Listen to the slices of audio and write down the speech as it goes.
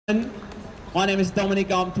My name is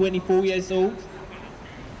Dominik, I'm 24 years old,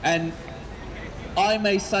 and I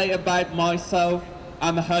may say about myself,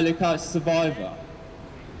 I'm a Holocaust survivor.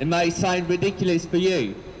 It may sound ridiculous for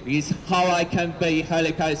you, because how I can be a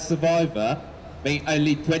Holocaust survivor being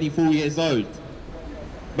only 24 years old.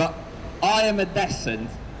 But I am a descendant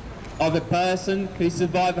of a person who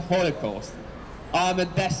survived the Holocaust. I am a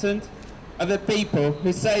descendant of the people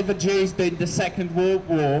who saved the Jews during the Second World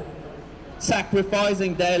War,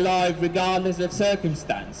 sacrificing their life regardless of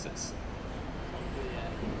circumstances.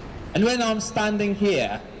 And when I'm standing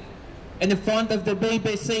here in the front of the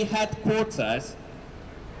BBC headquarters,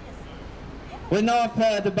 when I've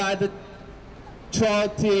heard about the trial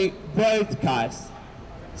to broadcast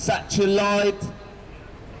such a light,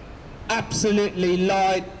 absolutely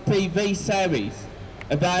light TV series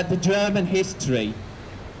about the German history,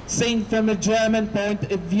 seen from a German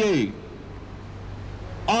point of view,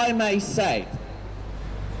 I may say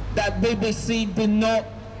that BBC do not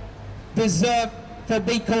deserve to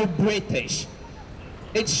be called British.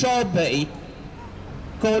 It should be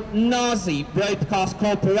called Nazi Broadcast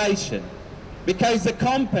Corporation, because the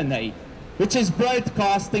company which is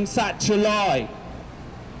broadcasting such a lie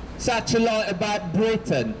about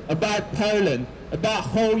Britain, about Poland, about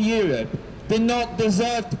whole Europe, do not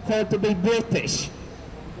deserve to be British.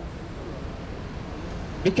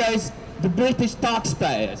 Because the British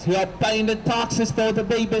taxpayers who are paying the taxes for the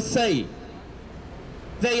BBC,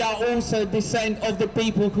 they are also descent of the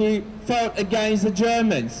people who fought against the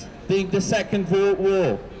Germans during the Second World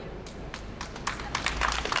War.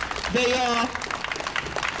 They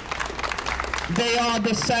are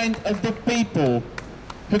descent of the people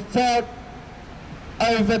who fought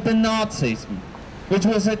over the Nazism, which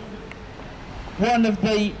was one of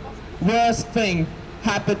the worst things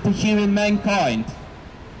happened to human mankind.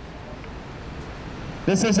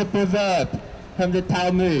 This is a proverb from the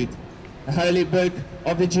Talmud, a holy book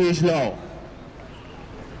of the Jewish law.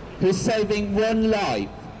 Who's saving one life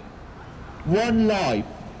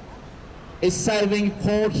is saving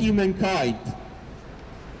whole humankind.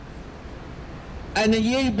 And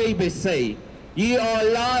you, BBC, you are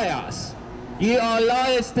liars. You are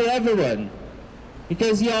liars to everyone,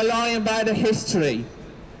 because you are lying about the history.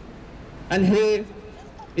 And who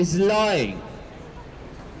is lying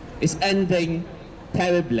is ending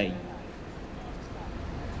terribly.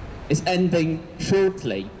 It's ending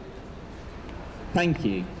shortly. Thank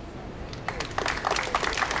you.